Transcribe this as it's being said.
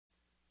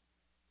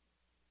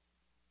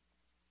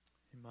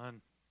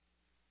Amen.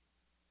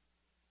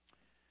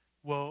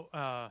 Well,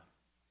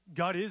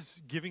 God is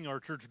giving our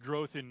church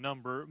growth in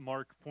number.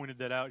 Mark pointed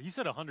that out. He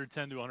said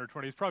 110 to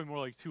 120. It's probably more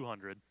like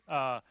 200.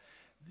 Yeah,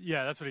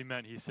 that's what he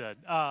meant, he said.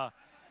 There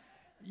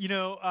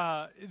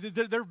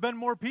have been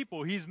more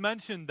people. He's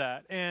mentioned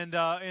that. And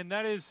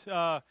that is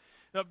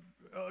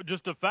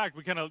just a fact.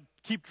 We kind of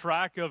keep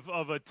track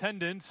of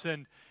attendance.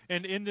 And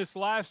in this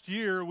last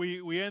year,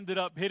 we ended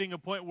up hitting a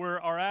point where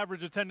our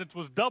average attendance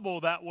was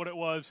double that what it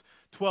was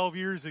 12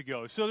 years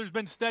ago. So there's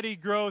been steady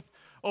growth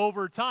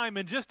over time,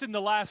 and just in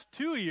the last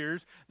 2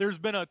 years, there's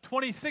been a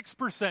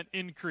 26%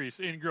 increase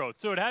in growth.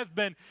 So it has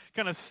been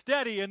kind of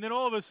steady, and then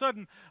all of a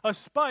sudden, a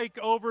spike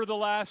over the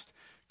last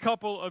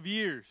couple of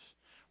years.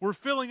 We're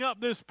filling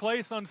up this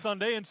place on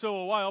Sunday, and so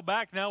a while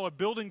back now, a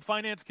building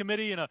finance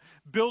committee and a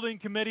building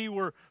committee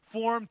were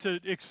formed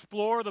to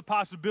explore the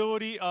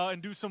possibility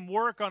and do some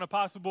work on a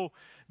possible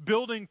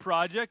building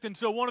project. And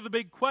so one of the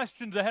big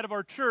questions ahead of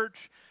our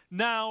church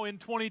now in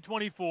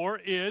 2024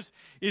 is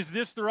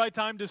this the right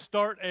time to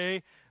start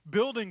a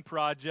building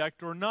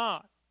project or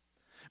not?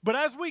 But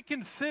as we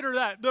consider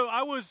that, though,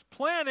 I was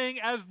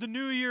planning as the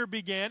new year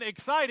began,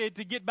 excited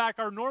to get back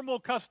our normal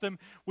custom.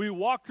 We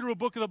walk through a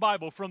book of the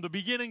Bible from the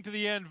beginning to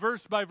the end,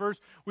 verse by verse.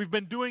 We've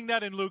been doing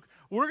that in Luke.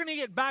 We're going to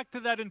get back to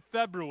that in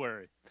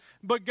February.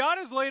 But God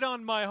has laid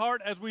on my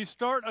heart as we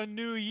start a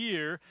new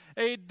year,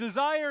 a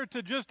desire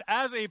to just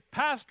as a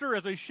pastor,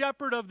 as a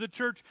shepherd of the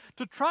church,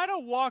 to try to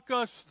walk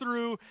us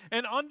through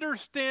an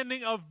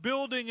understanding of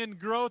building and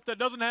growth that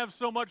doesn't have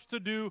so much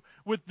to do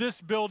with this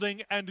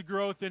building and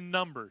growth in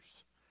numbers.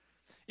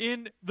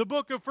 In the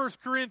book of 1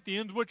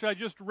 Corinthians, which I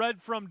just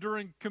read from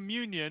during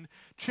communion,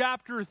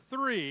 chapter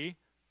 3,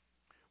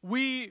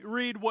 we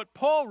read what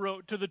Paul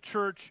wrote to the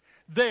church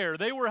there.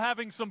 They were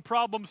having some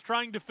problems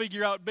trying to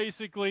figure out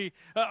basically,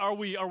 are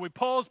we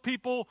Paul's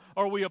people?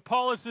 Are we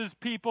Apollos'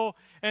 people?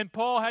 And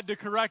Paul had to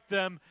correct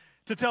them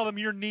to tell them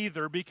you're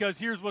neither, because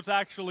here's what's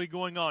actually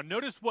going on.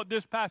 Notice what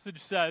this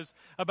passage says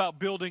about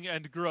building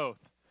and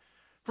growth.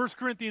 1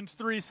 Corinthians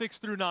 3, 6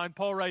 through 9,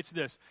 Paul writes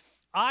this: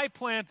 I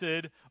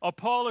planted,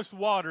 Apollos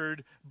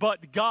watered,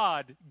 but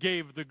God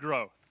gave the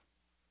growth.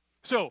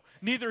 So,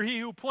 neither he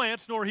who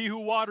plants nor he who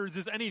waters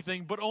is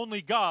anything, but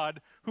only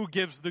God who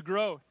gives the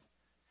growth.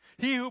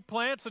 He who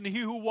plants and he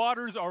who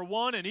waters are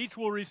one, and each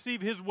will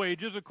receive his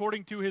wages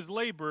according to his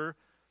labor.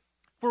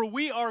 For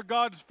we are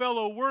God's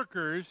fellow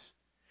workers.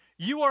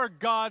 You are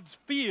God's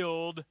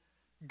field,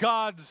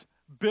 God's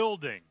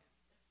building.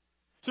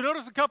 So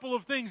notice a couple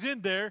of things in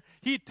there.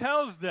 He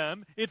tells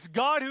them it's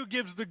God who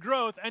gives the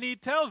growth, and he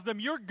tells them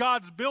you're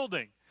God's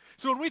building.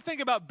 So when we think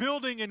about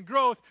building and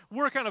growth,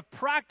 we're kind of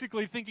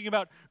practically thinking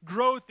about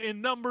growth in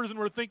numbers, and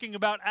we're thinking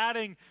about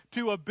adding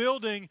to a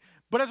building.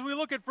 But as we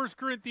look at 1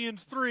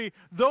 Corinthians 3,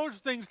 those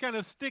things kind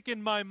of stick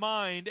in my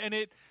mind, and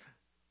it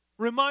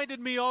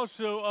reminded me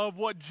also of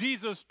what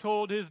Jesus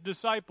told his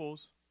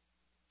disciples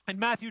in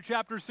Matthew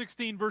chapter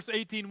 16, verse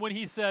 18, when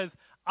he says,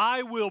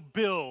 I will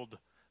build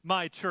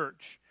my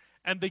church,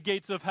 and the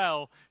gates of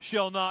hell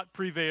shall not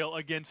prevail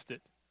against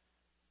it.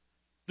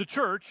 The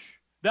church,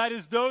 that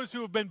is those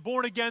who have been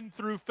born again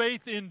through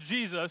faith in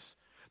Jesus,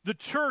 the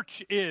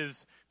church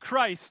is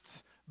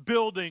Christ's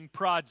building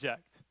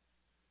project.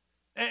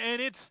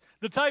 And it's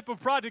the type of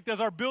project,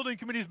 as our building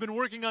committee has been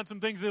working on some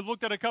things, they've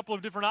looked at a couple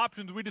of different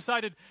options. We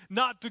decided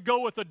not to go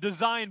with a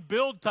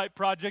design-build type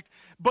project,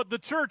 but the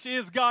church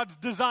is God's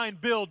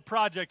design-build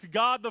project.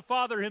 God the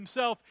Father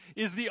himself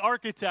is the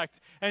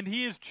architect, and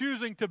he is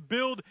choosing to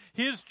build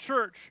his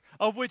church,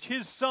 of which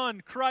his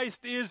Son,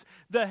 Christ, is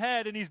the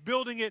head, and he's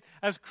building it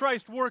as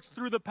Christ works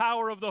through the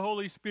power of the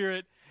Holy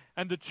Spirit,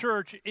 and the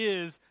church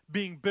is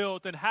being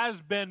built and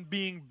has been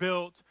being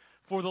built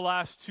for the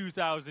last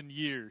 2,000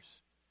 years.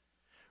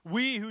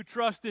 We who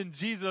trust in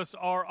Jesus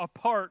are a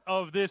part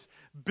of this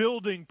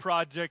building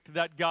project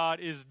that God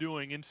is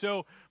doing. And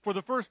so for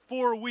the first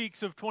 4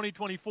 weeks of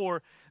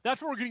 2024,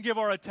 that's what we're going to give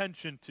our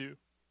attention to.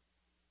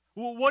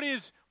 Well, what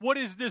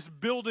is this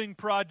building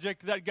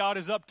project that God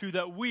is up to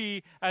that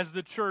we as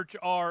the church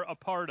are a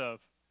part of?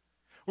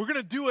 We're going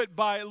to do it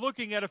by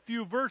looking at a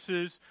few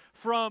verses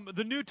from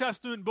the New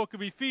Testament book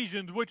of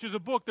Ephesians, which is a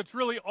book that's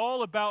really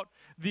all about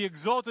the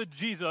exalted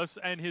Jesus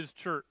and his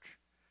church.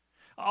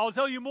 I'll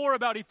tell you more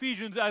about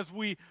Ephesians as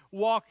we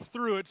walk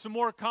through it, some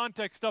more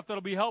context stuff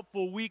that'll be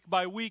helpful week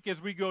by week as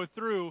we go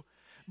through.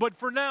 But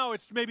for now,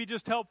 it's maybe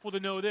just helpful to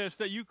know this,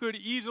 that you could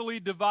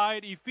easily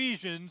divide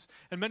Ephesians,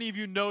 and many of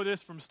you know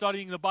this from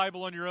studying the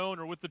Bible on your own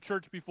or with the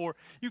church before,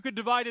 you could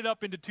divide it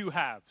up into two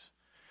halves.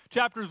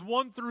 Chapters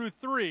 1 through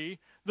 3,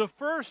 the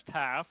first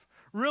half,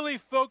 really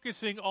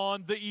focusing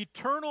on the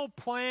eternal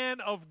plan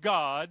of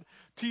God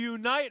to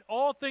unite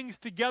all things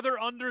together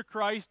under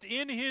Christ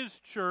in his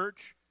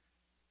church.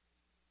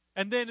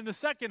 And then in the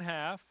second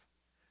half,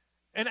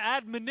 an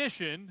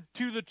admonition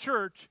to the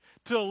church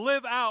to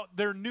live out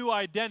their new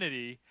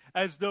identity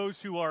as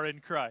those who are in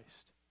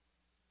Christ.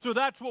 So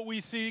that's what we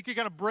see. You can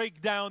kind of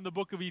break down the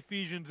book of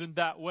Ephesians in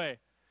that way.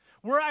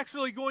 we're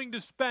actually going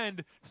to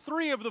spend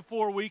 3 of the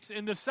 4 weeks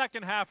in the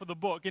second half of the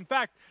book. In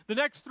fact, the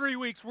next 3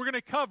 weeks, we're going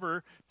to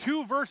cover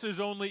 2 verses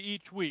only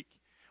each week.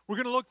 We're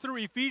going to look through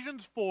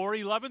Ephesians 4,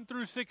 11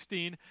 through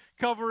 16,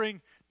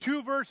 covering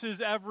 2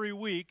 verses every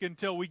week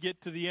until we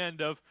get to the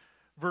end of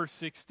verse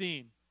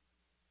 16.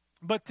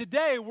 But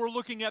today, we're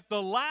looking at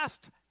the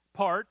last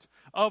part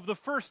of the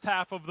first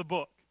half of the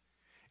book.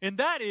 And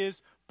that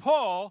is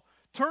Paul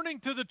turning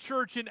to the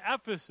church in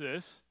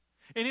Ephesus,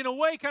 and in a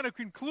way kind of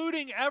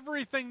concluding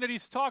everything that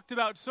he's talked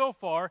about so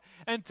far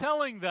and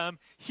telling them,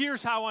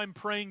 here's how I'm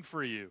praying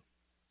for you.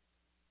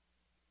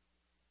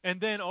 And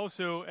then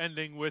also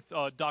ending with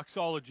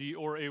doxology,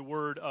 or a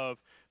word of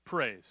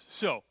praise.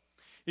 So,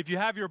 if you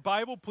have your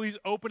Bible, please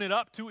open it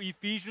up to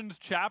Ephesians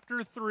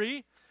chapter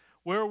 3,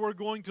 where we're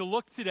going to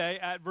look today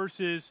at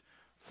verses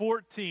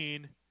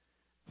 14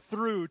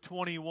 through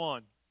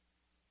 21.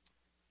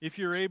 If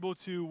you're able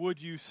to,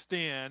 would you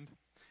stand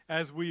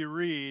as we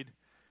read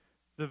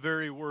the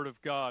very Word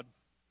of God?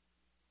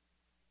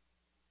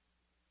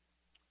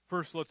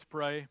 First, let's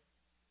pray.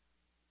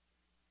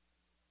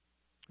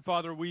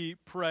 Father, we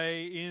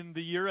pray in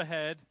the year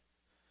ahead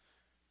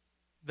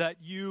that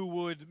you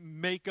would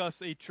make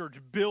us a church,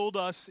 build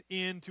us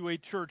into a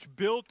church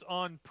built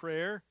on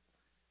prayer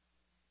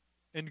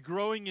and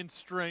growing in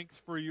strength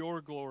for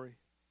your glory.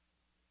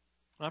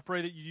 I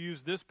pray that you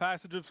use this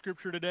passage of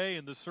Scripture today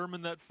and the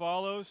sermon that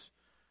follows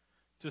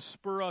to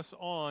spur us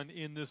on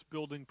in this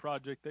building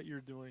project that you're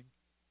doing.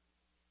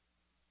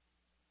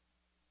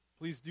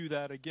 Please do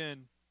that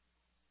again,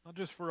 not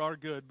just for our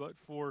good, but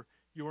for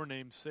your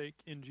name's sake.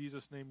 In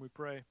Jesus' name we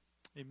pray.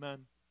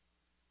 Amen.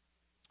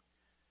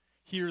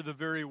 Hear the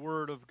very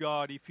word of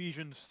God,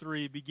 Ephesians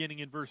 3, beginning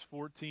in verse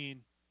 14.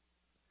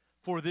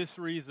 For this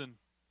reason,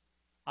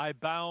 I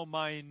bow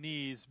my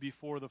knees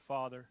before the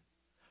Father,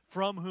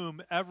 from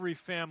whom every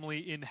family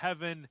in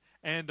heaven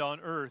and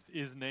on earth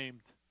is named,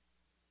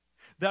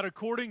 that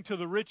according to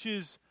the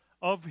riches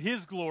of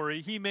his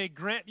glory, he may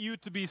grant you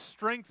to be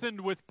strengthened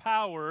with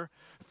power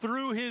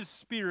through his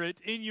Spirit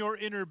in your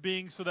inner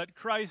being, so that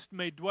Christ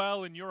may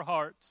dwell in your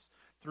hearts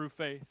through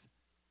faith.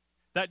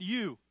 That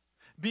you,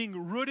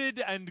 being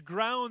rooted and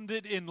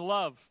grounded in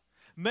love,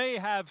 may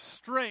have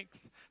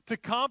strength to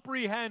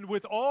comprehend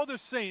with all the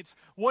saints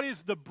what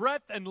is the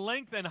breadth and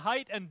length and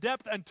height and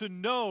depth, and to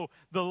know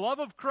the love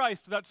of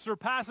Christ that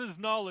surpasses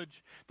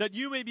knowledge, that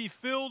you may be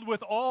filled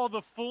with all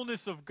the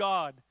fullness of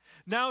God.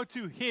 Now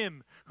to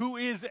him who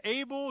is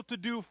able to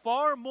do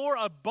far more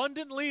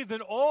abundantly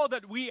than all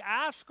that we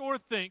ask or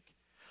think,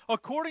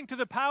 according to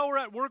the power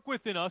at work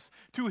within us,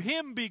 to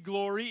him be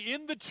glory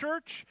in the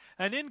church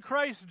and in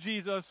Christ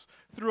Jesus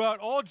throughout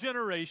all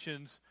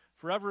generations,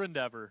 forever and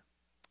ever.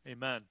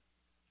 Amen.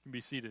 You can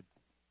be seated.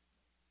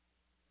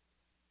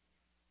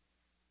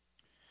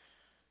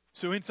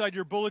 So inside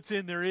your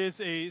bulletin, there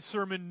is a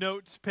sermon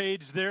notes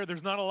page there.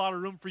 There's not a lot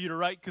of room for you to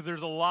write because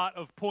there's a lot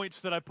of points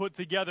that I put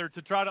together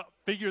to try to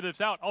figure this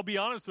out. I'll be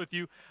honest with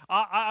you.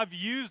 I've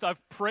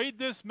prayed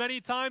this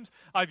many times.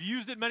 I've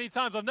used it many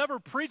times. I've never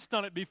preached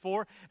on it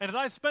before. And as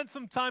I spent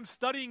some time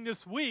studying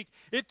this week,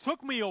 it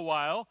took me a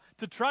while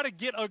to try to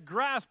get a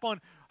grasp on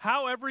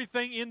how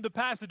everything in the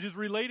passage is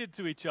related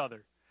to each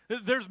other.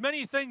 There's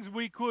many things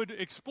we could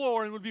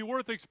explore and would be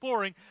worth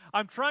exploring.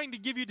 I'm trying to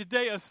give you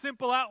today a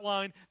simple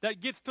outline that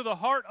gets to the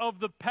heart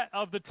of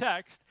the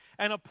text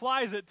and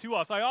applies it to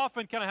us. I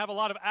often kind of have a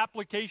lot of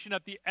application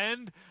at the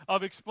end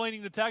of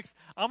explaining the text.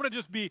 I'm going to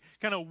just be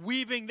kind of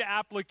weaving the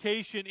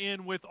application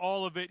in with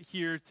all of it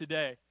here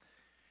today.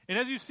 And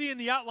as you see in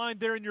the outline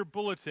there in your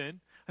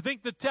bulletin, I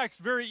think the text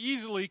very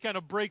easily kind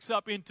of breaks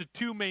up into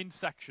 2 main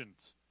sections.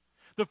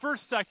 The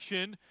first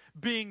section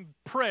being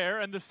prayer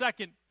and the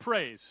second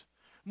praise.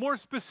 More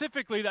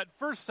specifically, that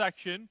first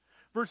section,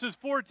 verses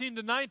 14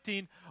 to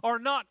 19, are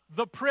not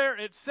the prayer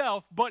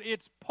itself, but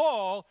it's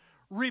Paul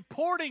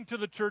reporting to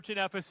the church in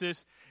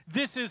Ephesus,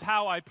 this is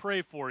how I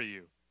pray for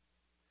you.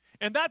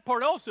 And that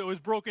part also is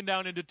broken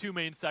down into 2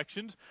 main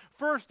sections.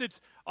 First, it's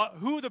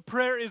who the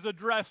prayer is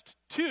addressed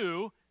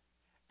to,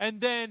 and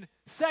then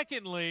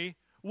secondly,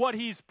 what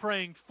he's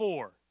praying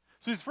for.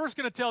 So he's first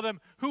going to tell them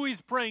who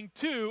he's praying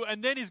to,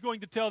 and then he's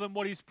going to tell them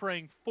what he's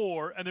praying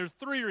for, and there's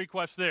 3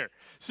 requests there.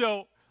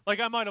 So,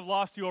 I might have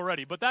lost you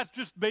already, but that's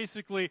just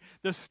basically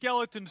the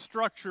skeleton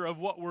structure of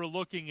what we're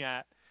looking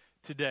at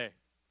today.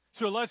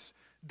 So let's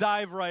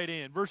dive right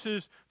in.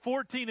 Verses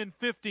 14 and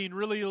 15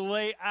 really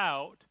lay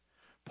out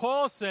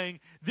Paul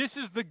saying, this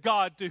is the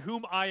God to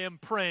whom I am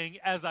praying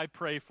as I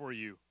pray for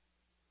you.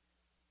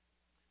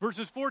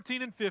 Verses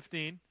 14 and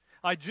 15,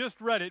 I just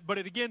read it, but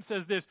it again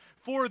says this,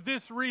 for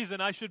this reason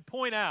I should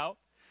point out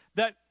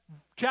that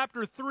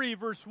chapter 3,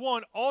 verse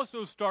 1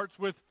 also starts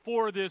with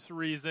for this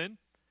reason.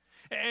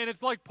 And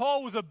it's like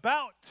Paul was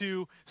about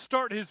to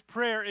start his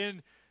prayer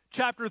in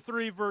chapter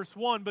 3, verse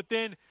 1, but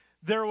then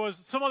there was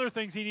some other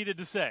things he needed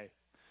to say.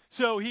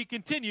 So he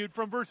continued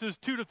from verses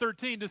 2 to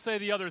 13 to say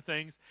the other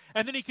things,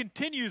 and then he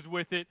continues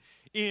with it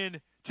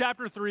in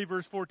chapter 3,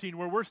 verse 14,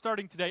 where we're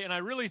starting today, and I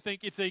really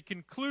think it's a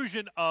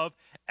conclusion of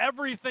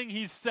everything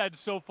he's said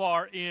so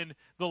far in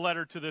the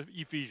letter to the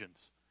Ephesians.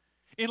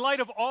 In light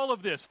of all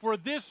of this, for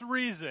this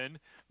reason,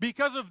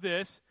 because of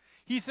this,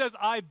 he says,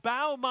 I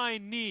bow my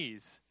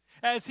knees.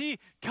 As he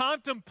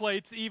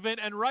contemplates even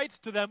and writes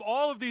to them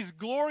all of these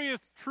glorious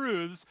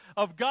truths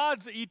of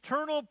God's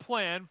eternal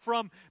plan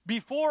from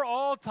before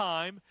all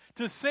time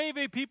to save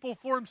a people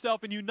for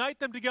himself and unite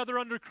them together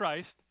under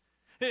Christ,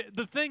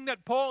 the thing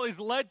that Paul is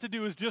led to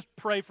do is just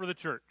pray for the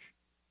church.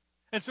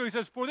 And so he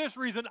says, for this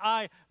reason,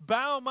 I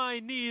bow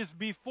my knees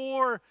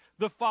before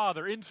the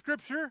Father. In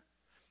Scripture,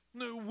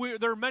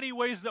 there are many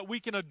ways that we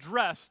can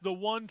address the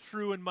one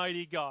true and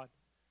mighty God.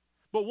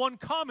 But one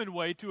common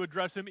way to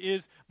address him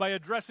is by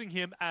addressing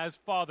him as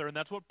Father, and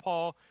that's what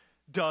Paul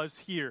does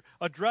here.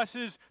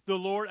 Addresses the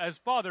Lord as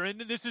Father,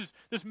 and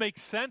this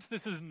makes sense.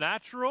 This is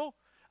natural.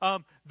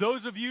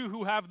 Those of you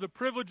who have the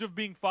privilege of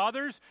being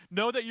fathers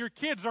know that your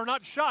kids are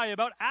not shy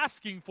about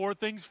asking for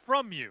things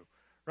from you,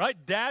 right?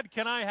 Dad,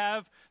 can I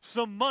have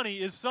some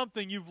money is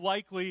something you've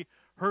likely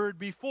heard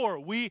before.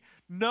 We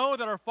know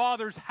that our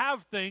fathers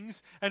have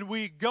things, and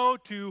we go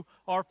to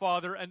our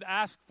Father and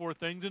ask for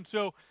things, and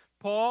so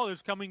Paul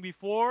is coming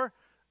before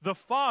the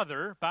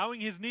Father,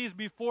 bowing his knees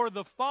before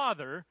the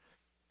Father.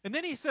 And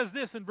then he says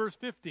this in verse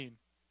 15,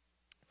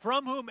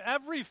 from whom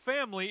every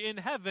family in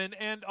heaven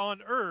and on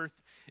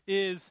earth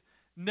is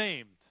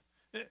named.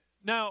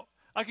 Now,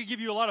 I could give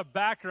you a lot of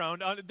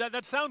background.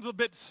 That sounds a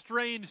bit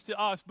strange to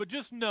us, but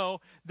just know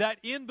that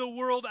in the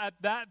world at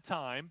that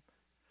time,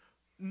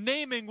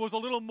 naming was a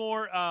little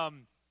more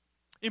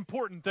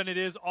important than it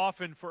is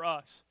often for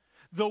us.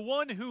 The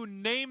one who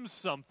names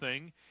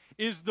something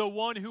is the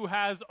one who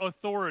has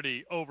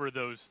authority over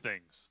those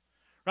things,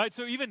 right?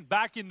 So even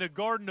back in the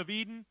Garden of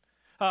Eden,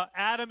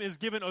 Adam is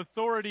given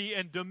authority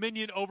and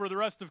dominion over the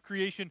rest of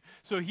creation,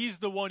 so he's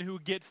the one who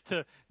gets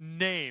to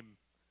name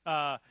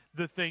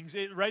the things,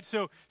 right?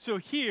 So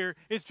here,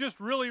 it's just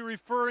really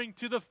referring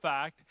to the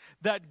fact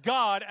that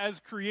God,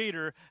 as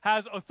creator,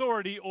 has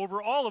authority over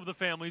all of the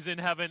families in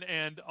heaven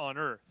and on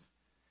earth.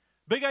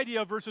 Big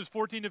idea of verses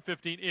 14 to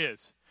 15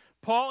 is,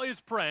 Paul is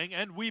praying,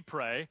 and we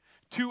pray,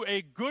 to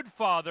a good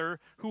father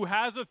who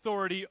has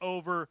authority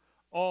over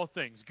all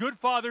things. Good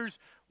fathers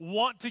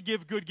want to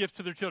give good gifts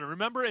to their children.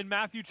 Remember in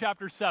Matthew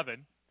chapter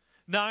 7,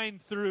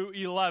 9 through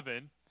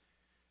 11,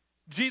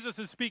 Jesus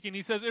is speaking.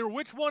 He says, or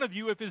which one of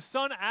you, if his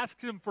son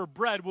asks him for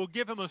bread, will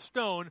give him a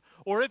stone,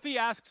 or if he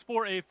asks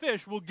for a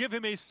fish, will give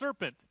him a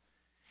serpent?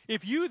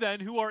 If you then,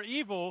 who are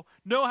evil,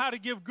 know how to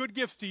give good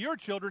gifts to your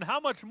children, how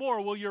much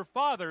more will your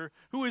Father,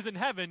 who is in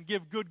heaven,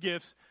 give good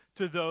gifts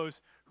to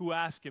those who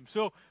ask him?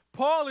 So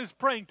Paul is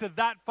praying to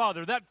that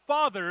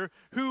father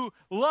who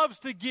loves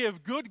to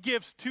give good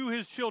gifts to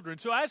his children.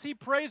 So as he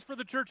prays for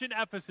the church in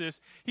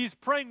Ephesus, he's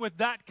praying with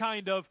that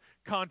kind of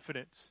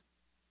confidence.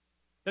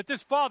 That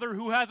this Father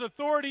who has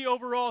authority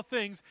over all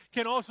things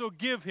can also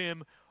give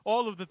him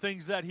all of the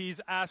things that he's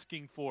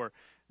asking for.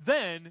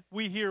 Then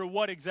we hear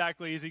what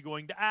exactly is he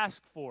going to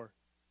ask for.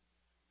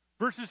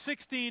 Verses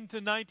 16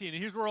 to 19,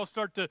 and here's where I'll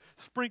start to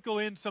sprinkle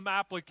in some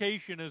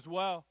application as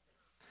well.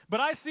 But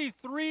I see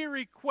three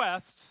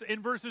requests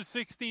in verses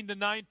 16 to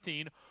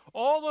 19,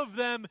 all of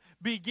them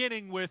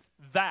beginning with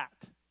that.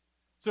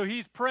 So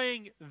he's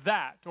praying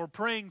that, or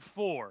praying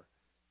for.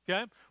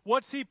 Okay?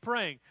 What's he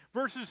praying?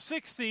 Verses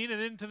 16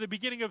 and into the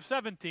beginning of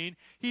 17,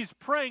 he's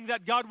praying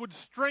that God would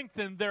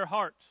strengthen their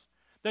hearts,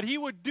 that he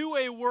would do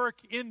a work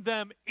in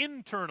them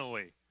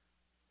internally.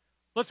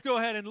 Let's go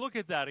ahead and look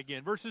at that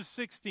again. Verses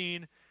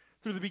 16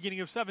 through the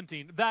beginning of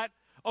 17. That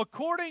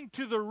according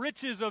to the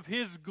riches of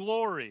his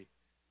glory.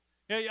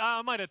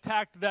 I might have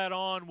tacked that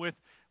on with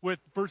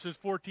verses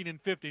 14 and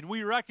 15.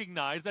 We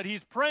recognize that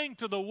he's praying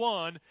to the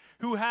one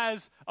who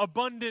has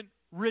abundant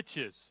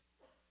riches.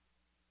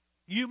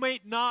 You may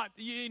not,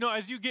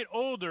 as you get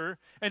older,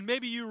 and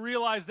maybe you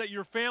realize that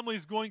your family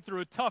is going through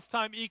a tough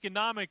time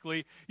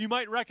economically, you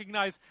might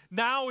recognize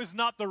now is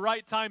not the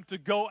right time to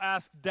go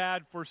ask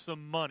Dad for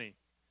some money,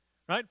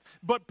 right?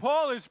 But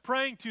Paul is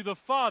praying to the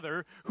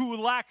Father who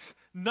lacks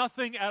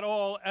nothing at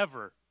all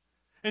ever.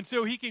 And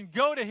so he can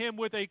go to him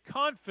with a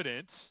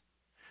confidence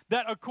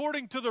that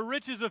according to the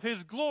riches of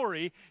his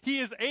glory, he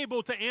is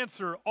able to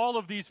answer all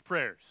of these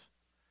prayers.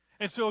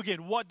 And so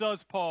again, what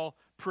does Paul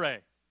pray?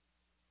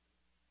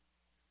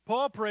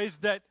 Paul prays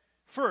that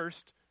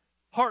first,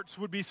 hearts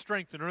would be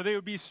strengthened, or they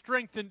would be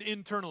strengthened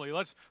internally.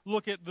 Let's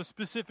look at the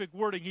specific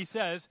wording. He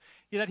says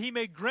that he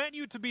may grant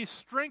you to be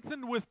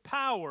strengthened with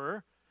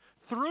power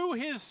through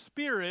his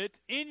Spirit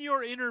in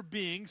your inner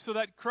being, so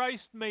that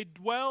Christ may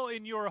dwell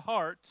in your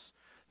hearts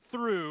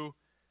through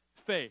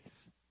faith.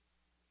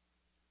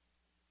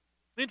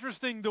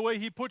 Interesting the way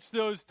he puts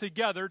those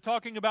together,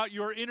 talking about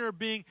your inner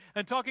being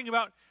and talking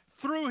about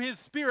through his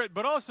Spirit,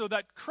 but also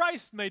that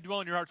Christ may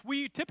dwell in your hearts.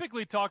 We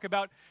typically talk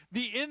about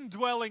the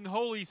indwelling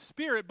Holy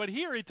Spirit, but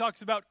here he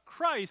talks about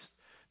Christ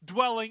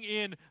dwelling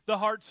in the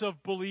hearts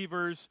of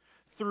believers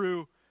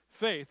through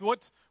faith.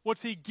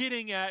 What's he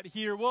getting at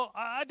here? Well,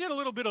 I did a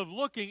little bit of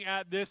looking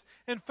at this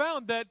and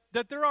found that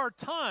there are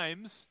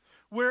times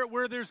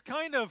where there's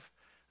kind of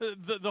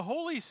the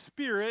Holy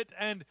Spirit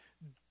and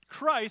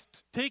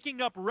Christ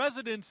taking up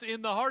residence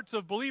in the hearts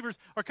of believers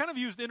are kind of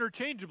used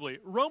interchangeably.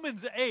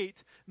 Romans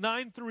 8,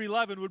 9 through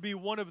 11 would be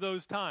one of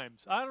those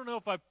times. I don't know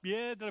if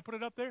did I put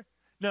it up there?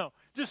 No.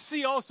 Just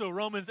see also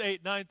Romans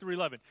 8, 9 through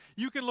 11.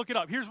 You can look it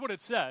up. Here's what it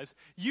says.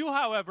 You,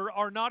 however,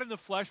 are not in the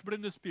flesh, but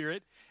in the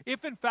Spirit,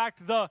 if in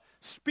fact the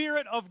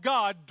Spirit of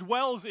God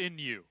dwells in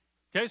you.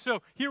 Okay,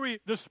 so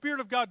the Spirit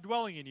of God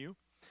dwelling in you.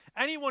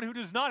 Anyone who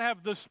does not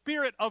have the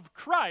Spirit of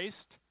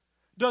Christ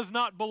does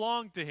not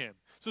belong to him.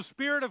 So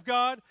Spirit of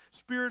God,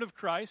 Spirit of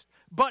Christ.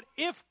 But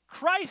if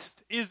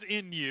Christ is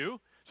in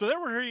you, so there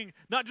we're hearing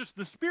not just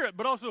the Spirit,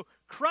 but also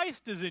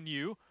Christ is in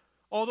you.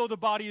 Although the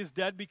body is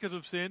dead because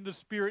of sin, the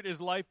Spirit is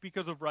life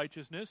because of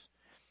righteousness.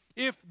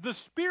 If the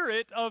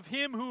Spirit of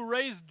him who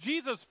raised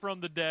Jesus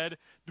from the dead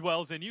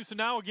dwells in you, so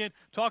now again,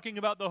 talking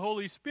about the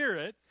Holy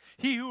Spirit,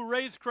 he who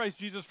raised Christ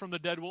Jesus from the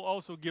dead will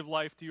also give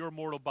life to your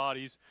mortal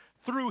bodies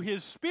through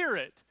his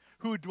Spirit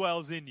who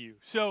dwells in you.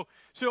 So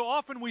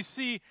often we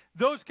see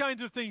those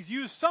kinds of things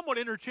used somewhat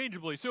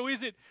interchangeably. So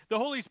is it the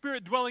Holy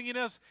Spirit dwelling in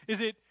us?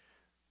 Is it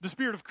the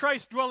Spirit of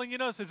Christ dwelling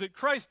in us? Is it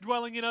Christ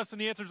dwelling in us? And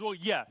the answer is, well,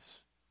 yes.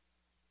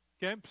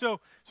 Okay, so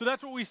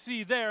that's what we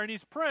see there. And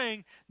he's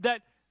praying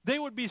that they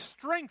would be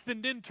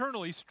strengthened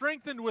internally,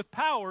 strengthened with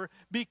power,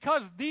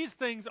 because these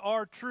things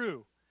are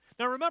true.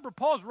 Now remember,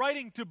 Paul's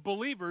writing to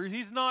believers.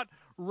 He's not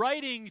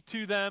writing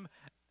to them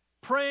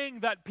praying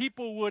that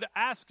people would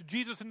ask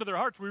Jesus into their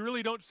hearts. We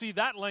really don't see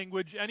that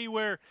language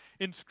anywhere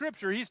in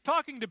Scripture. He's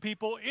talking to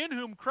people in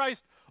whom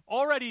Christ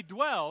already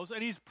dwells,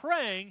 and he's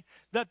praying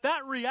that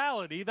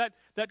reality, that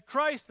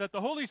Christ, that the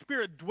Holy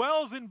Spirit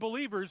dwells in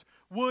believers,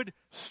 would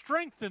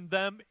strengthen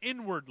them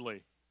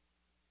inwardly.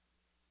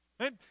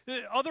 And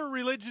other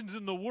religions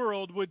in the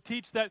world would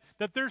teach that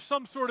there's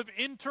some sort of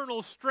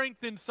internal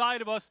strength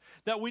inside of us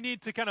that we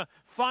need to kind of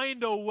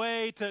find a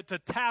way to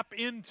tap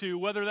into,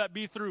 whether that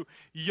be through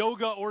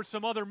yoga or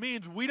some other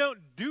means. We don't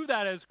do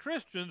that as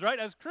Christians, right?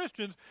 As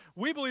Christians,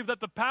 we believe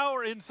that the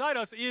power inside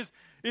us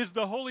is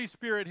the Holy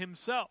Spirit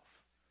himself.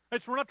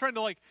 Right? So we're not trying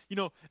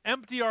to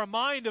empty our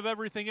mind of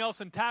everything else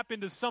and tap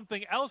into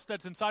something else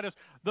that's inside us.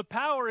 The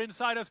power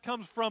inside us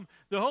comes from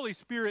the Holy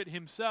Spirit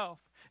himself.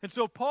 And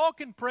so Paul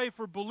can pray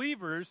for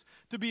believers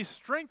to be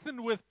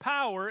strengthened with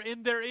power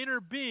in their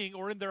inner being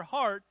or in their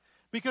heart,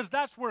 because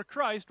that's where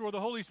Christ or the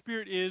Holy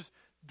Spirit is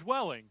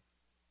dwelling.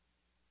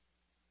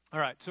 All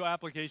right, so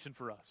application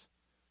for us.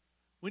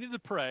 We need to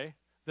pray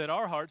that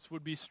our hearts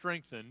would be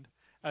strengthened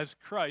as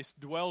Christ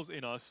dwells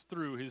in us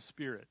through his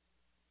Spirit.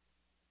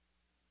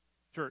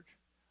 Church,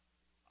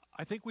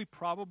 I think we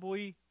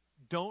probably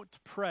don't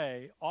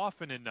pray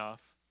often enough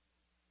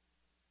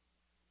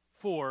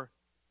for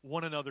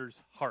one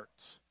another's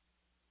hearts.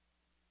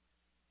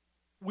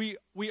 We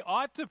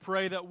ought to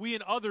pray that we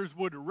and others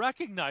would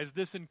recognize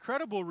this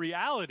incredible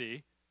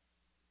reality,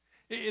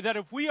 that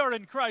if we are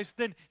in Christ,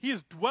 then he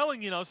is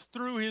dwelling in us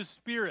through his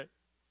Spirit.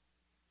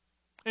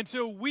 And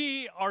so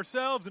we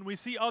ourselves and we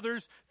see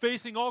others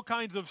facing all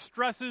kinds of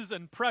stresses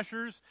and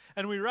pressures,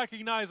 and we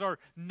recognize our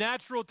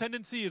natural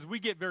tendency is we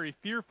get very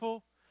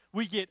fearful,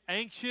 we get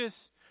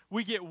anxious,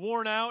 we get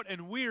worn out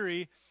and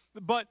weary,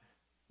 but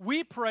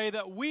we pray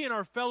that we and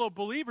our fellow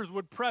believers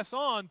would press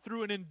on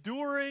through an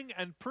enduring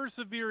and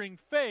persevering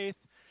faith,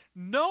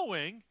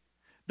 knowing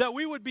that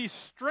we would be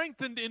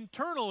strengthened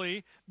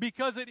internally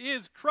because it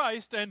is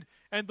Christ and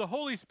the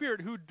Holy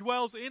Spirit who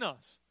dwells in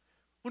us.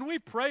 When we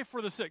pray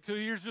for the sick, so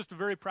here's just a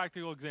very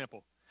practical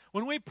example.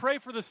 When we pray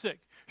for the sick,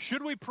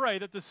 should we pray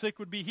that the sick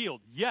would be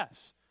healed?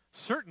 Yes,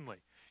 certainly.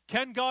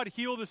 Can God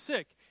heal the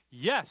sick?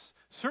 Yes,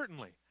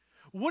 certainly.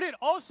 Would it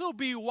also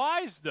be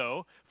wise,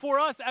 though, for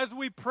us as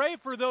we pray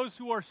for those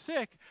who are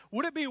sick,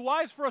 would it be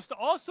wise for us to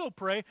also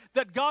pray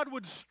that God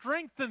would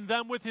strengthen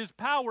them with his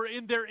power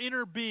in their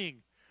inner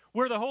being,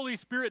 where the Holy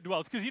Spirit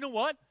dwells? Because you know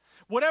what?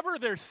 Whatever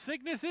their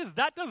sickness is,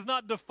 that does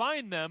not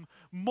define them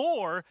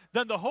more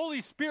than the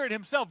Holy Spirit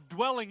himself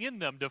dwelling in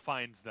them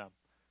defines them.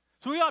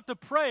 So we ought to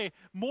pray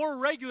more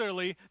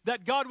regularly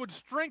that God would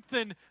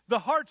strengthen the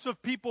hearts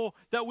of people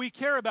that we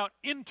care about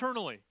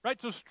internally, right?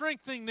 So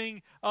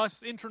strengthening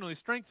us internally,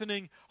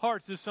 strengthening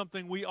hearts is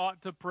something we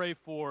ought to pray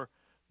for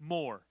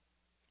more.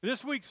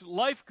 This week's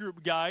life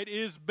group guide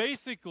is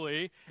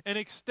basically an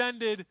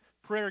extended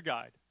prayer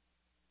guide.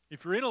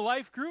 If you're in a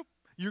life group,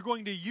 you're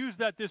going to use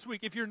that this week.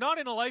 If you're not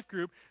in a life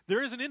group,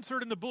 there is an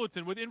insert in the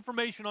bulletin with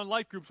information on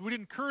life groups. We'd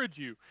encourage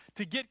you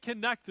to get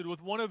connected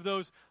with one of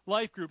those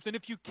life groups. And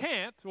if you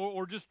can't,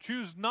 or just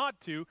choose not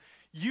to,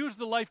 use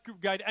the life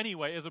group guide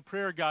anyway as a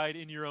prayer guide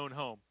in your own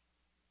home.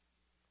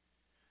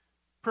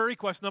 Prayer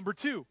request number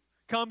 2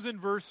 comes in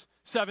verse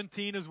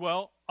 17 as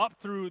well, up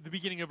through the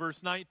beginning of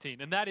verse 19.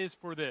 And that is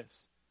for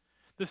this.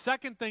 The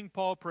second thing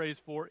Paul prays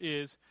for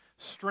is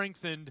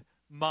strengthened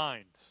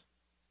minds.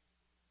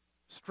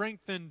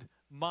 Strengthened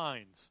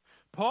minds.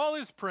 Paul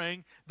is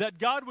praying that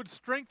God would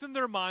strengthen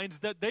their minds,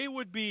 that they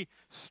would be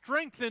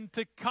strengthened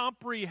to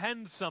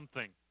comprehend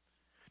something,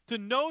 to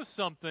know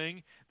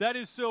something that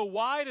is so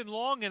wide and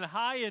long and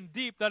high and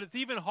deep that it's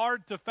even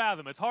hard to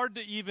fathom. It's hard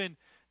to even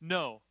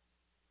know.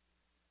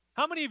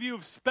 How many of you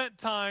have spent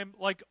time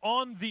like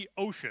on the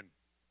ocean?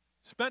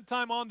 Spent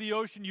time on the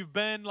ocean? You've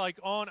been like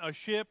on a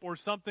ship or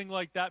something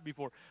like that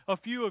before. A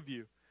few of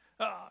you.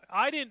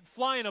 I didn't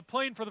fly in a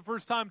plane for the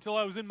first time until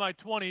I was in my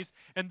 20s,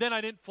 and then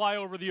I didn't fly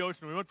over the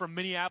ocean. We went from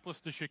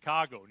Minneapolis to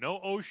Chicago. No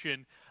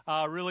ocean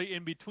really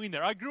in between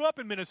there. I grew up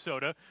in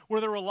Minnesota where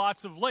there were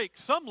lots of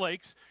lakes, some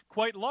lakes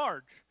quite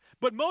large.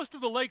 But most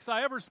of the lakes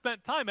I ever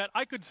spent time at,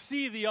 I could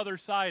see the other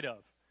side of.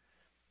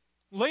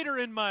 Later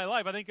in my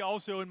life, I think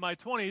also in my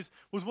 20s,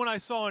 was when I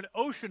saw an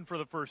ocean for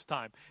the first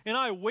time. And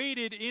I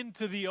waded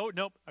into the ocean.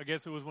 Nope, I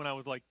guess it was when I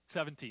was like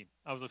 17.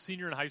 I was a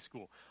senior in high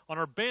school. On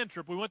our band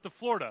trip, we went to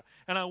Florida.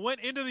 And I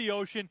went into the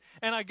ocean,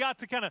 and I got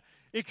to kind of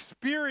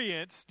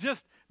experience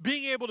just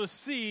being able to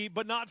see,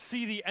 but not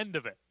see the end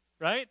of it,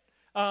 right?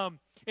 And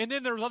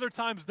then there was other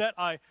times that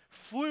I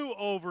flew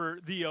over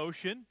the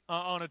ocean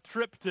on a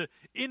trip to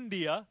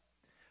India.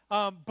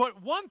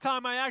 But one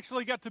time I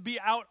actually got to be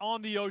out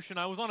on the ocean.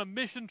 I was on a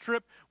mission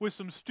trip with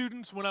some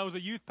students when I was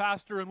a youth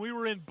pastor, and we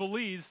were in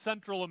Belize,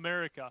 Central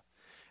America.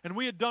 And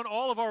we had done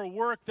all of our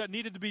work that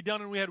needed to be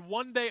done, and we had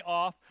one day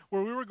off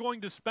where we were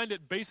going to spend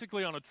it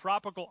basically on a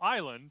tropical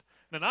island.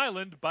 And an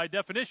island, by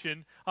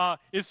definition,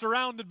 is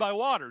surrounded by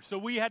water. So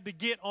we had to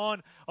get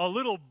on a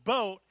little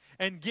boat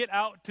and get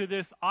out to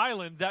this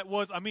island that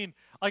was, I mean,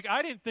 like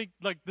I didn't think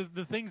like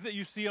the things that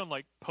you see on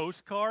like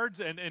postcards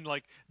and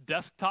like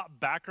desktop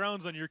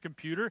backgrounds on your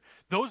computer,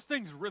 those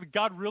things,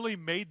 God really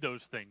made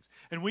those things.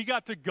 And we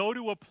got to go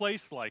to a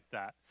place like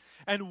that.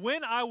 And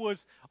when I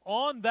was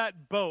on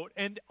that boat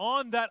and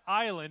on that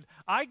island,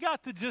 I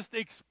got to just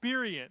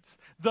experience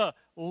the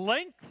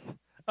length.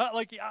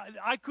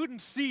 I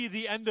couldn't see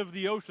the end of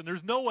the ocean.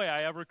 There's no way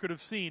I ever could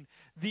have seen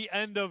the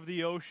end of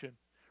the ocean.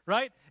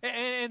 Right?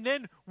 And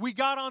then we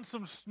got on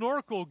some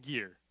snorkel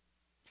gear.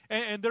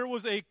 And there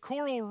was a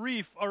coral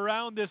reef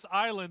around this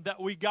island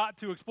that we got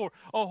to explore.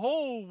 A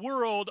whole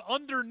world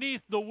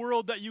underneath the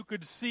world that you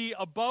could see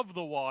above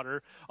the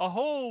water. A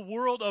whole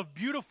world of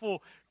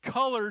beautiful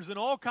colors and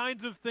all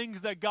kinds of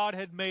things that God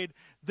had made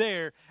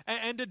there.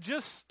 And to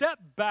just step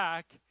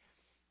back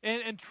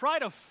and try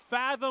to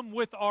fathom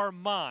with our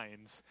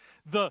minds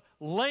the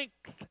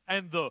length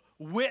and the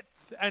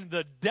width and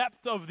the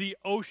depth of the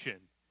ocean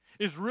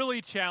is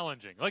really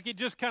challenging. Like it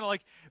just kind of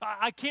like,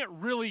 I can't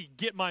really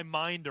get my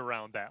mind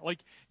around that.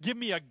 Like give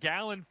me a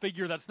gallon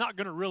figure that's not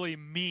going to really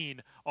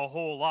mean a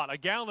whole lot. A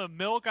gallon of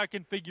milk, I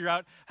can figure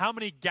out how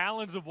many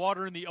gallons of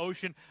water in the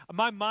ocean.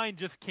 My mind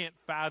just can't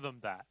fathom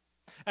that.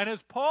 And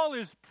as Paul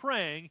is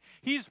praying,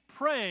 he's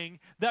praying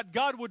that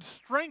God would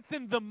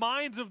strengthen the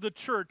minds of the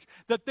church,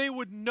 that they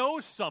would know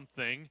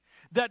something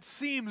that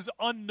seems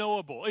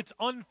unknowable. It's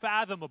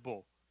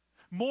unfathomable.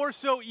 More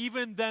so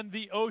even than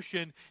the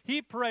ocean,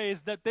 he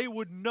prays that they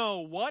would know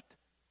what?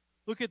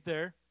 Look at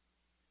there.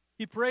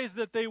 He prays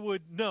that they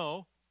would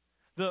know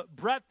the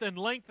breadth and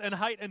length and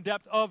height and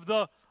depth of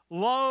the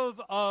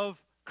love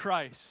of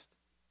Christ.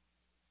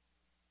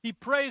 He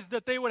prays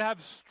that they would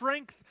have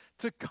strength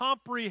to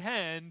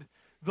comprehend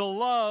the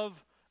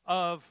love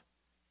of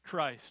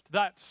Christ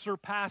that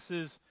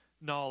surpasses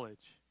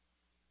knowledge.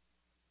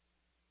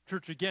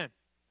 Church, again,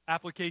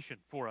 application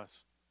for us.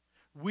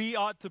 We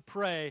ought to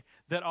pray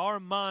that our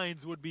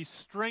minds would be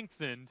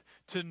strengthened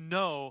to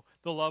know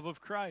the love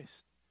of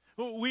Christ.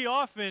 We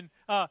often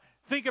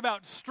think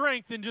about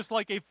strength in just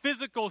like a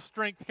physical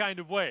strength kind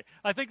of way.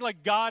 I think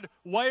like God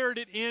wired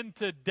it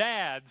into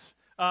dads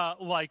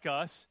like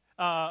us,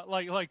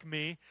 like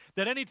me,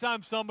 that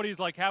anytime somebody's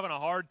like having a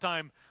hard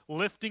time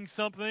lifting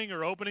something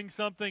or opening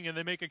something and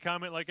they make a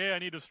comment like, hey, I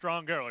need a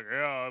strong guy. Like,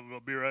 yeah, I'll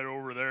be right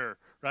over there,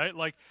 right?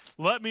 Like,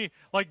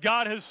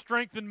 God has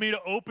strengthened me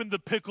to open the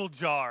pickle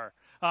jar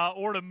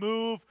or to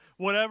move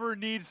whatever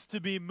needs to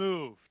be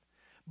moved.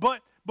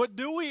 But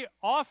do we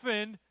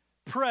often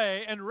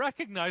pray and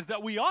recognize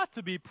that we ought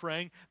to be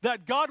praying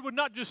that God would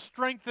not just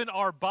strengthen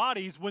our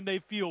bodies when they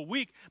feel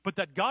weak, but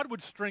that God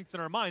would strengthen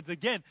our minds?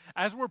 Again,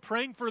 as we're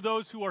praying for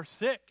those who are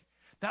sick,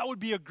 that would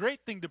be a great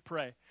thing to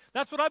pray.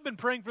 That's what I've been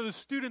praying for the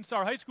students,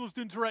 our high school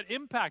students who are at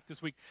Impact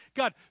this week.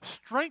 God,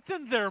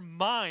 strengthen their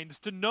minds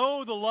to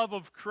know the love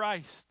of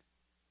Christ.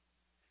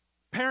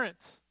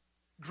 Parents,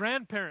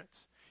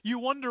 grandparents, you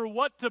wonder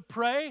what to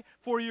pray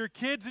for your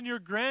kids and your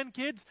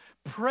grandkids?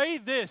 Pray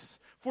this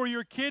for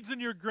your kids and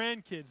your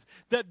grandkids,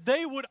 that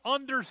they would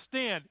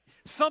understand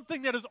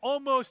something that is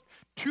almost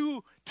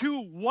too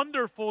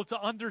wonderful to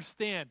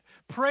understand.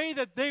 Pray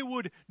that they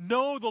would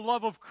know the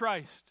love of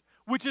Christ,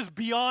 which is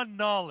beyond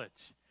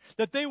knowledge.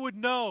 That they would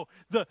know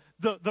the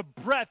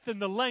breadth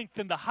and the length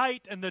and the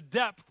height and the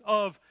depth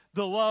of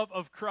the love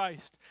of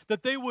Christ.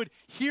 That they would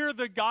hear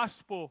the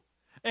gospel,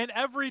 and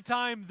every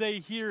time they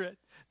hear it,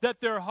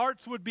 that their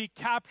hearts would be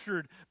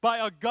captured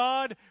by a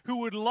God who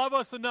would love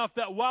us enough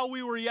that while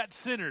we were yet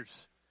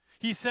sinners,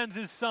 he sends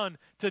his son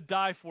to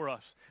die for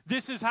us.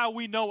 This is how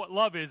we know what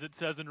love is, it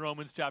says in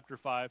Romans chapter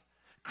 5.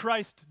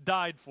 Christ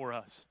died for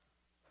us,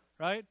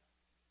 right?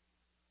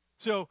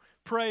 So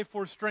pray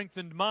for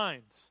strengthened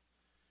minds.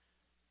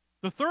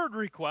 The third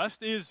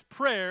request is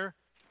prayer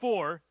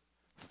for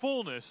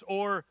fullness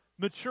or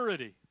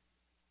maturity.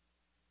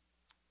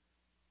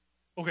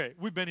 Okay,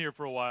 we've been here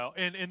for a while,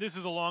 and this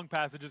is a long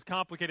passage. It's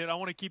complicated. I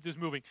want to keep this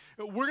moving.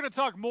 We're going to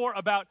talk more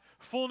about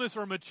fullness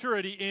or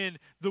maturity in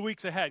the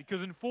weeks ahead,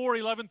 because in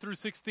 4:11 through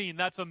 16,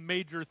 that's a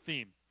major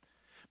theme.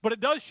 But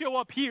it does show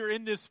up here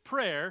in this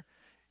prayer,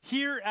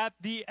 here at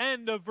the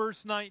end of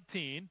verse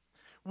 19,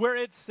 where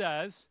it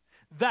says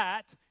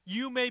that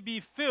you may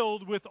be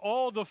filled with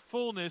all the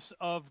fullness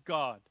of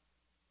God.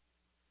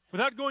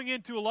 Without going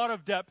into a lot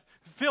of depth,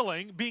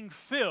 being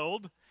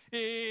filled,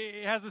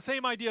 it has the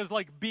same idea as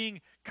like being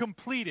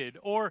completed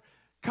or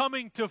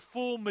coming to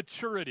full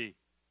maturity.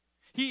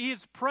 He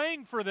is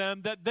praying for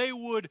them that they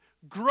would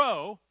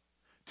grow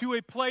to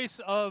a place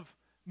of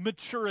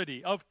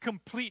maturity, of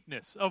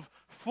completeness, of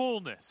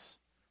fullness.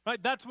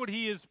 Right? That's what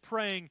he is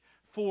praying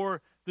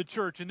for the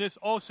church. And this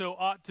also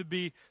ought to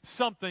be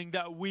something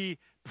that we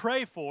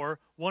pray for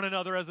one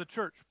another as a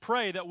church.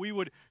 Pray that we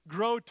would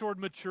grow toward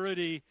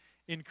maturity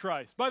in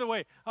Christ. By the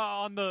way,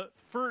 on the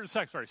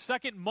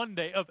second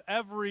Monday of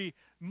every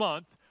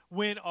month,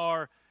 when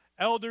our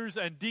elders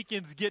and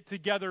deacons get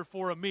together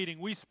for a meeting,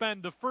 we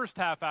spend the first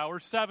half hour,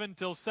 7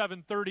 till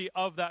 7:30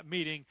 of that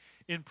meeting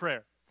in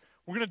prayer.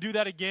 We're going to do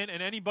that again,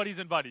 and anybody's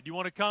invited. You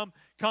want to come?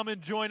 Come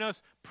and join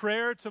us.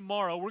 Prayer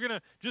tomorrow. We're going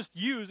to just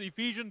use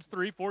Ephesians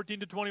 3:14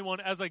 to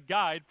 21 as a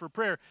guide for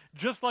prayer,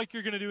 just like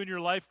you're going to do in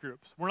your life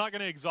groups. We're not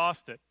going to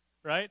exhaust it.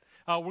 Right?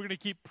 We're going to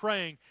keep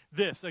praying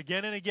this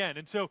again and again.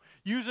 And so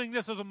using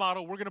this as a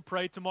model, we're going to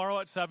pray tomorrow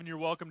at 7. You're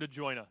welcome to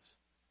join us.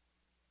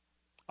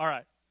 All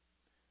right.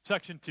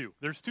 Section 2.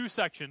 There's 2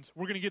 sections.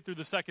 We're going to get through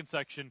the second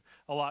section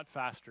a lot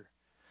faster.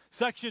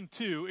 Section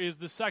 2 is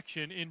the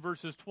section in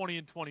verses 20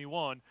 and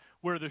 21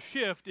 where the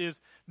shift is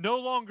no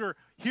longer,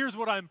 here's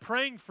what I'm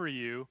praying for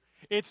you.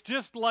 It's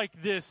just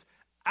like this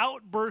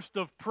outburst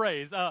of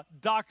praise, a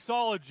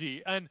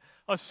doxology, an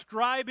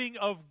ascribing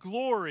of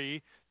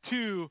glory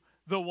to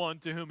the one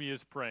to whom he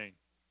is praying.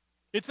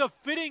 It's a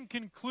fitting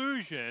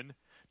conclusion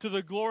to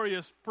the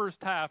glorious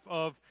first half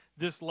of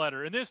this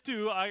letter. And this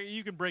too,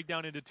 you can break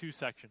down into 2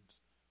 sections.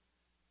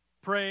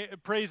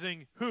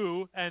 Praising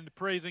who and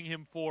praising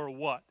him for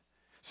what.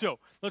 So,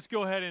 let's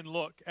go ahead and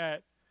look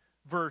at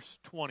verse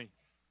 20.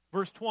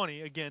 Verse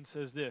 20 again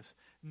says this: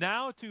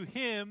 Now to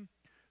him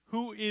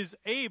who is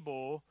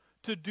able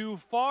to do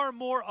far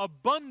more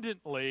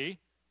abundantly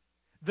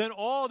than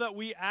all that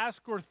we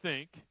ask or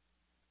think,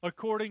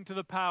 according to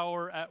the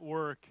power at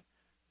work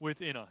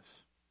within us.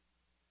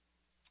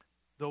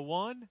 The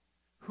one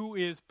who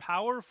is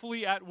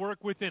powerfully at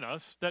work within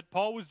us, that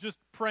Paul was just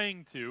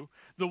praying to,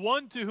 the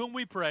one to whom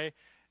we pray,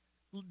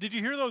 did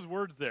you hear those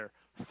words there?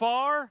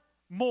 Far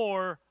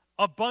more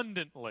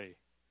abundantly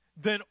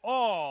than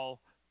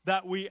all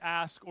that we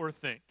ask or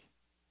think.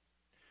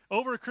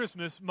 Over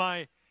Christmas,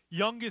 my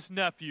youngest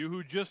nephew,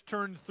 who just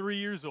turned 3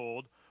 years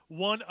old,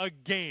 won a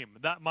game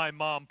that my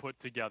mom put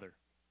together.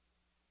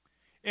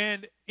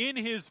 And in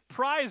his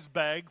prize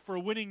bag for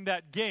winning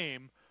that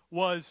game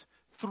was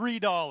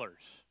 $3.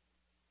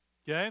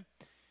 Okay?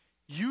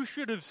 You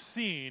should have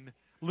seen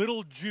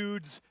little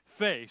Jude's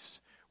face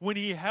when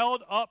he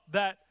held up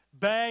that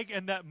bag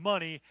and that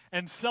money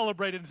and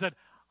celebrated and said,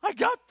 I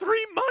got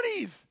 3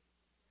 monies!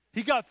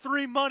 He got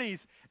 3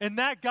 monies, and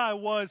that guy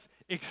was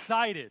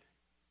excited.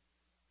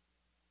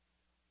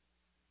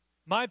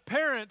 My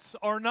parents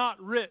are not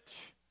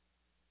rich,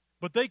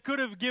 but they could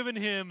have given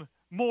him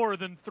more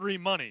than 3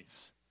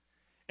 monies.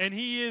 And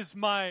he is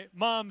my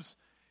mom's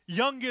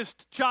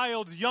youngest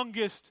child's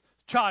youngest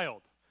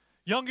child,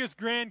 youngest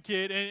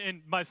grandkid,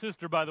 and my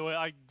sister, by the way,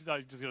 I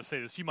just got to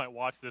say this, she might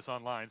watch this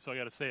online, so I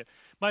got to say it.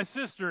 My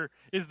sister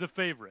is the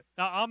favorite.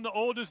 Now, I'm the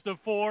oldest of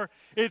 4.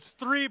 It's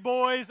 3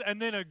 boys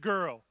and then a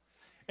girl.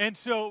 And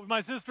so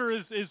my sister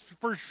is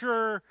for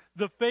sure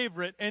the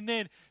favorite. And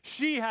then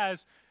she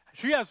has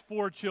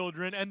 4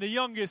 children, and the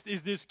youngest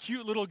is this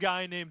cute little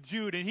guy named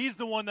Jude, and he's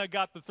the one that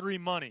got the 3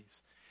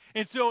 monies.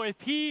 And so if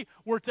he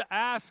were to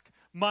ask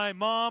my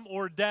mom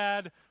or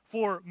dad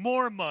for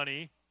more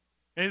money,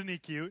 isn't he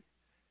cute?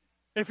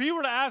 If he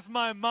were to ask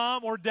my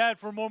mom or dad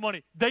for more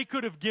money, they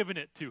could have given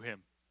it to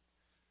him.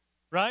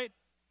 Right?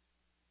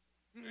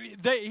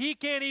 He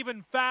can't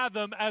even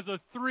fathom as a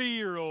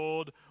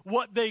 3-year-old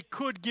what they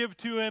could give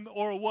to him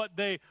or what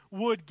they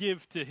would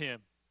give to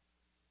him.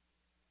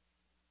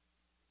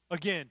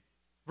 Again,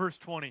 verse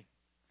 20.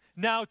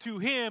 Now to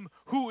him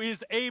who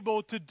is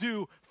able to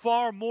do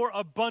far more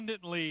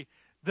abundantly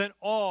than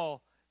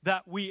all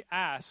that we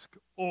ask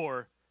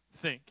or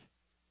think,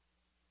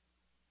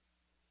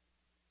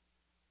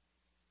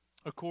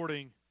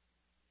 according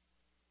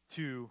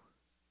to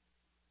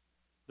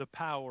the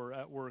power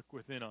at work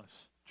within us.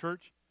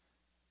 Church,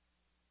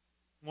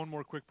 one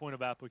more quick point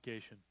of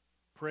application.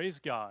 Praise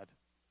God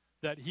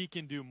that he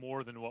can do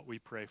more than what we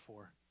pray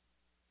for.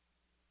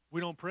 We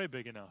don't pray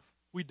big enough.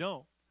 We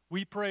don't.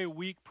 We pray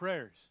weak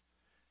prayers.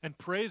 And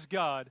praise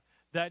God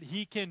that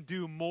he can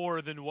do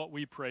more than what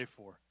we pray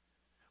for.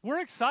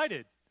 We're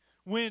excited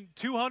when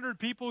 200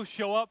 people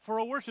show up for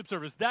a worship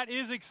service. That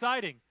is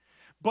exciting.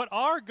 But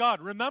our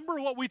God, remember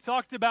what we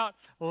talked about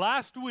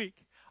last week.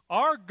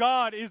 Our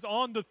God is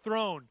on the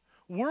throne.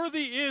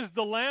 Worthy is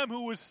the Lamb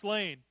who was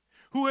slain,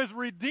 who has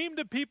redeemed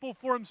a people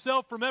for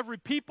himself from every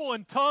people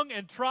and tongue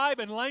and tribe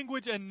and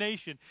language and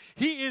nation.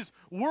 He is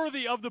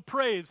worthy of the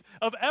praise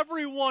of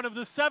every one of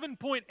the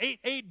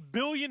 7.88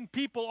 billion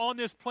people on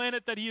this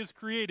planet that he has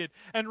created.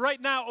 And right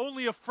now,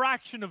 only a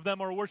fraction of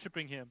them are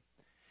worshiping him.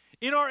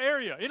 In our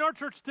area, in our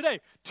church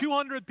today,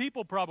 200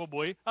 people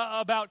probably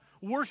about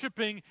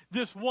worshiping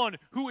this one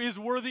who is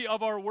worthy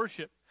of our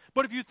worship.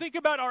 But if you think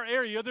about our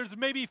area, there's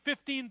maybe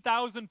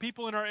 15,000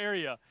 people in our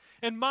area.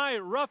 And my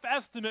rough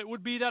estimate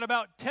would be that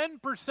about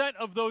 10%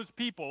 of those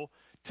people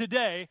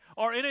today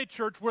are in a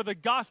church where the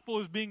gospel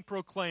is being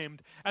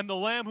proclaimed and the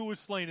Lamb who was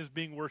slain is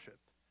being worshiped.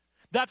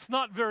 That's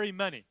not very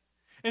many.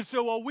 And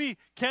so while we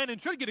can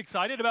and should get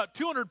excited about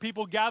 200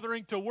 people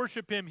gathering to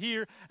worship him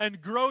here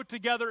and grow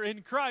together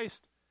in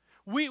Christ,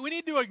 we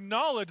need to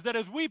acknowledge that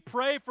as we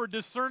pray for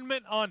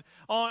discernment on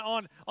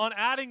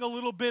adding a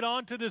little bit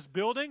onto this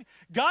building,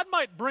 God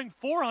might bring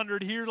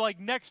 400 here like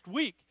next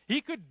week.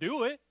 He could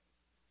do it,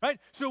 right?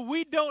 So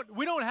we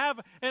don't have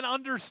an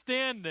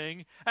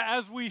understanding,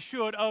 as we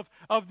should, of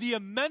the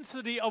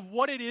immensity of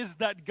what it is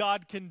that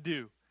God can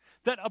do.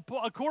 That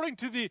according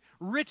to the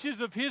riches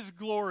of his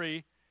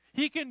glory,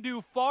 he can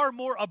do far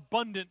more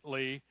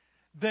abundantly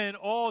than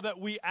all that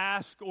we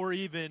ask or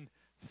even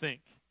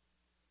think.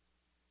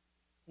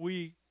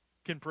 We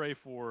can pray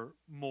for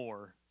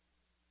more.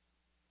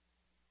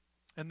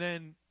 And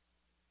then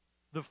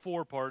the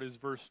for part is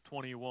verse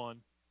 21.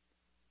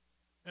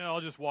 And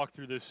I'll just walk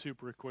through this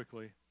super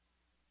quickly.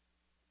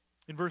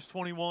 In verse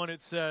 21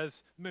 it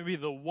says, maybe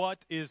the what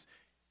is,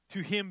 to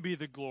him be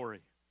the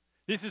glory.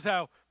 This is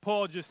how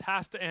Paul just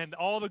has to end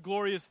all the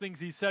glorious things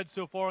he said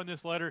so far in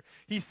this letter.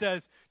 He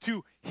says,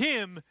 to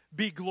him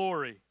be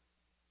glory.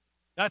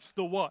 That's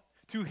the what.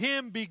 To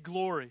him be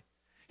glory.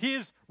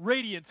 His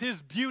radiance,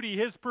 his beauty,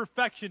 his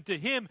perfection, to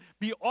him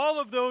be all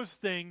of those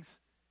things.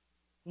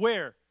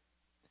 Where?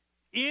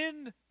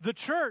 In the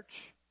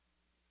church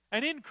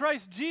and in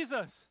Christ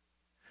Jesus.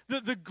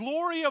 The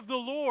glory of the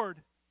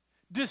Lord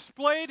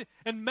displayed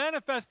and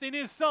manifest in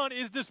his Son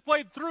is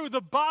displayed through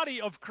the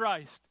body of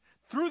Christ,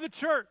 through the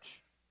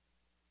church.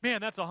 Man,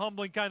 that's a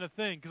humbling kind of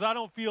thing, because I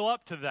don't feel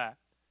up to that.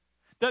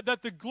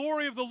 That the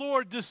glory of the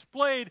Lord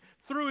displayed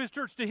through his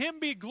church. To him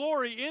be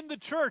glory in the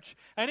church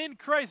and in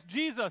Christ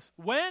Jesus.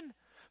 When?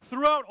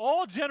 Throughout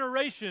all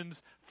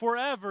generations,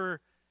 forever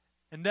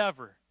and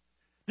ever.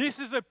 This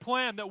is a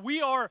plan that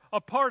we are a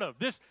part of.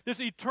 This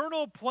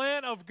eternal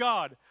plan of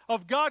God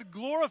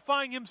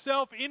glorifying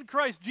himself in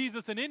Christ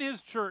Jesus and in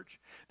his church.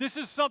 This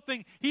is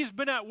something he's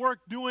been at work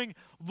doing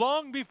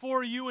long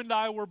before you and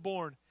I were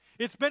born.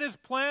 It's been his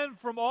plan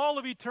from all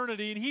of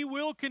eternity, and he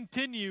will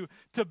continue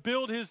to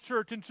build his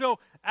church. And so,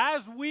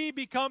 as we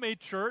become a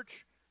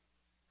church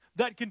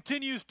that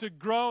continues to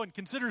grow and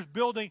considers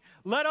building,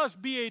 let us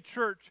be a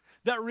church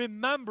that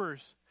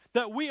remembers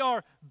that we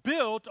are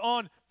built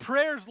on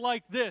prayers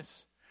like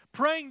this,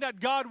 praying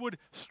that God would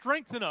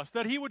strengthen us,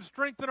 that he would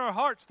strengthen our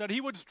hearts, that he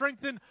would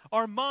strengthen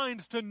our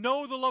minds to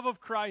know the love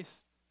of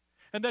Christ,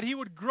 and that he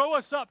would grow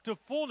us up to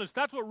fullness.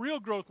 That's what real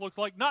growth looks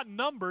like, not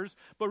numbers,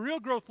 but real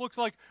growth looks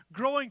like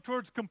growing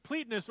towards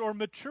completeness or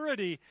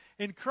maturity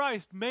in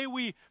Christ. May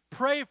we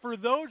pray for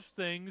those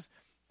things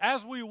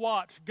as we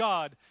watch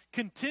God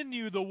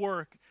continue the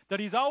work that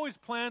he's always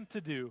planned to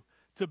do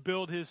to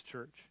build his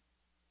church.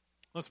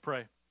 Let's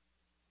pray.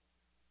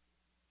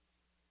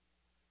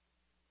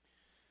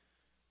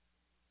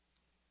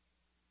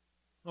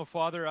 Oh,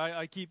 Father,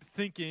 I keep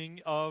thinking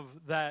of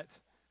that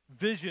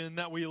vision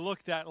that we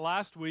looked at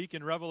last week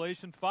in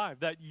Revelation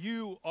 5, that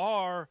you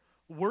are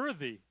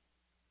worthy.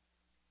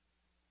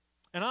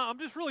 And I'm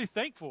just really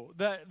thankful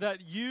that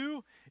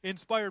you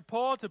inspired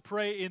Paul to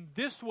pray in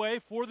this way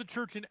for the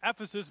church in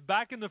Ephesus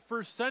back in the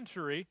first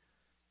century,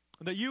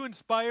 and that you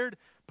inspired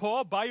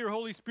Paul by your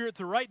Holy Spirit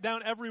to write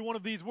down every one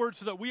of these words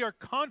so that we are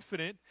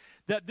confident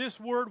that this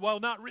word, while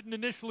not written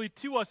initially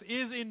to us,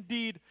 is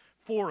indeed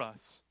for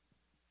us.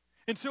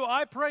 And so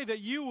I pray that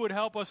you would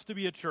help us to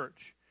be a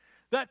church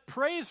that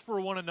prays for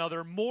one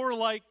another more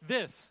like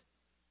this.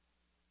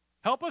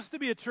 Help us to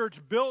be a church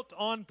built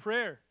on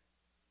prayer.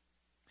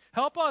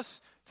 Help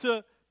us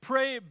to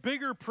pray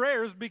bigger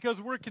prayers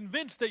because we're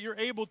convinced that you're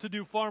able to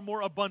do far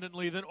more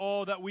abundantly than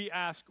all that we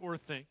ask or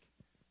think.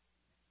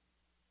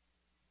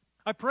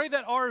 I pray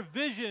that our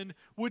vision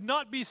would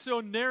not be so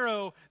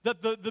narrow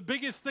that the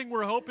biggest thing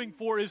we're hoping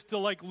for is to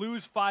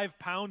lose 5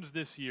 pounds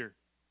this year.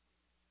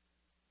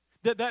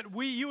 That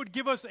you would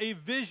give us a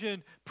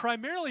vision,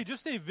 primarily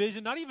just a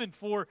vision, not even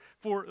for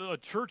a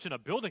church and a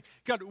building.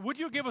 God, would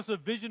you give us a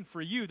vision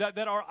for you, that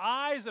our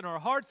eyes and our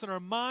hearts and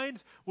our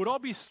minds would all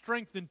be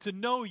strengthened to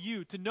know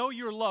you, to know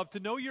your love, to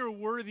know your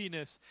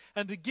worthiness,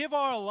 and to give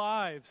our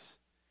lives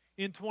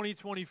in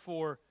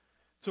 2024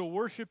 to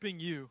worshiping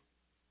you.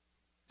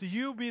 To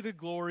you be the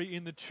glory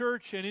in the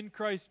church and in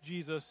Christ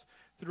Jesus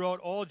throughout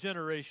all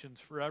generations,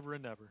 forever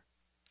and ever.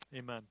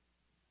 Amen.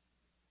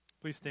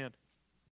 Please stand.